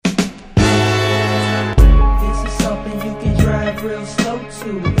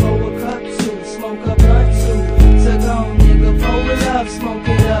two, pour a cup two, smoke a blunt two. So go nigga, pour it up, smoke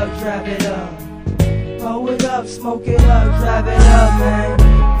it up, drive it up. Pour it up, smoke it up, drive it up,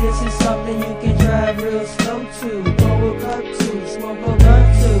 man. This is something you can drive real slow too. Pour a cup two, smoke a blunt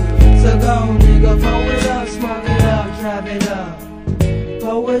two. So go nigga, pour it up, smoke it up, drive it up.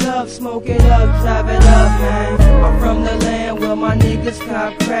 Pour it up, smoke it up, drive it up, man. I'm from the land where my niggas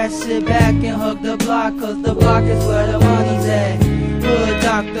cop crash, sit back and hug the block, cause the block is where the money's at. Hood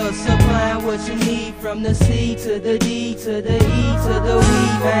doctor supplying what you need, from the C to the D to the E to the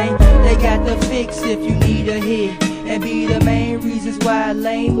weed, man. They got the fix if you need a hit, and be the main reasons why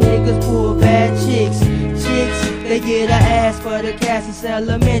lame niggas pull bad chicks. They get her ass for the cash, it's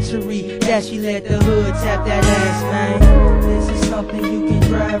elementary that she let the hood tap that ass, man. This is something you can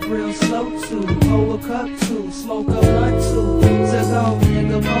drive real slow to. Pour a cup two, smoke a blunt two. So go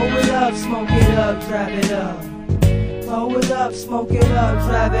nigga, pour it up, smoke it up, drive it up. Pour it up, smoke it up,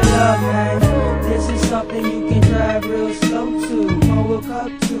 drive it up, man. This is something you can drive real slow to. Pour a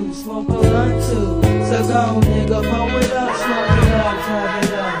cup two, smoke a blunt two. So go nigga, pour it up, smoke it up, drive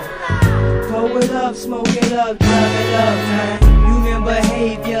it up. Pour it up, smoke it up, drive it up, man. Human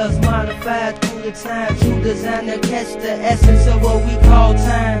behaviors modified through the times. You designed to catch the essence of what we call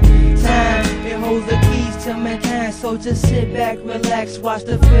time. Time, it holds the keys to mankind. So just sit back, relax, watch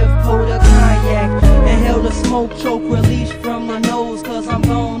the fifth pour the cognac. Inhale the smoke, choke, release from the nose. Cause I'm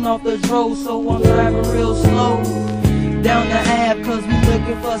going off the dro, so I'm driving real slow down the Ave, cause we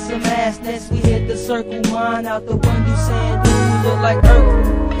looking for some ass. Next we hit the circle, mine out the window saying, dude, look like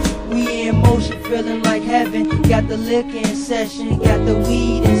Urkel. We in motion, feeling like heaven. Got the liquor in session, got the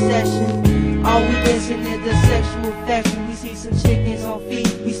weed in session. All we missing is the sexual affection. We see some chickens on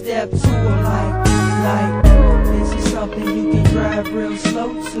feet, we step to them like this is something you can drive real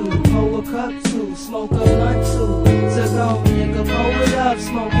slow to. Pour a cup two, smoke a blunt two. So go nigga, pour it up,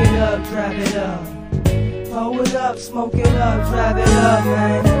 smoke it up, drive it up. Pour it up, smoke it up, drive it up,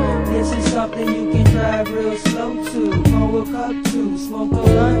 man. This is something you can drive real slow to. Pour a cup two, smoke a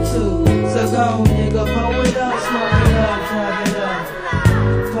blunt two. So go nigga, pour it up, smoke it up, drive it up.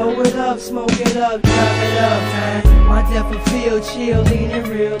 Pour it up, smoke it up, drive it up, man. My depth feel chill, leaning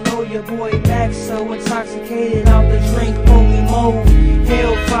real low. Your boy Max so intoxicated off the drink, holy mo.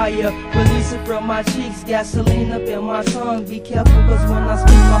 Hellfire, releasing from my cheeks. Gasoline up in my tongue, be careful cause when I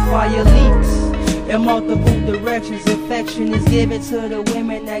speak my fire leaks. In multiple directions, affection is given to the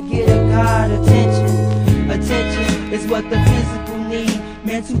women that get a God attention. Attention is what the physical need.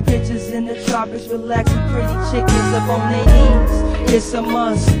 Mental pictures in the tropics, relaxing pretty chickens up on their knees. It's a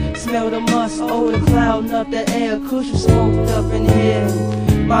must, smell the musk, oh the clouding up the air, cushion smoked up in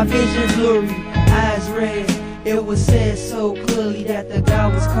here. My vision blurry, eyes red. It was said so clearly that the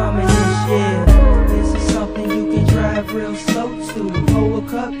God was coming this year. This is something you can drive real slow to. Pour a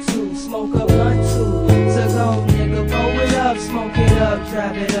cup two, smoke a blunt two. So go nigga, pour it up, smoke it up,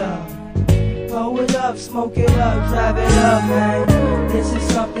 drive it up. Pour it up, smoke it up, drive it up, man. This is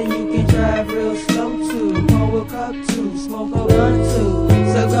something you can drive real slow to. Pour a cup two, smoke a blunt two.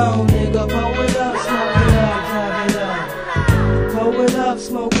 So go nigga, pour it up, smoke it up, drive it up. Pour it up,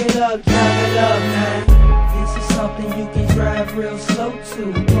 smoke it up, drive it up, man. This is something you can drive real slow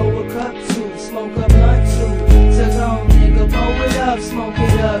to. Pour a cup two, smoke a blunt two. So go nigga, pour it up, smoke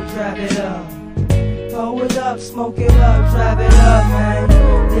it up, drive it up. Pour it up, smoke it up, drive it up,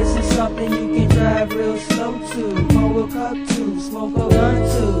 man. This is something you can drive real slow to. Pour a cup two, smoke a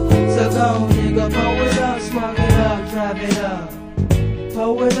blunt two. So go nigga, pour it up, smoke it up, drive it up.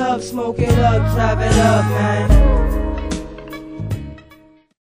 Pour it up, smoke it up, drive it up, man.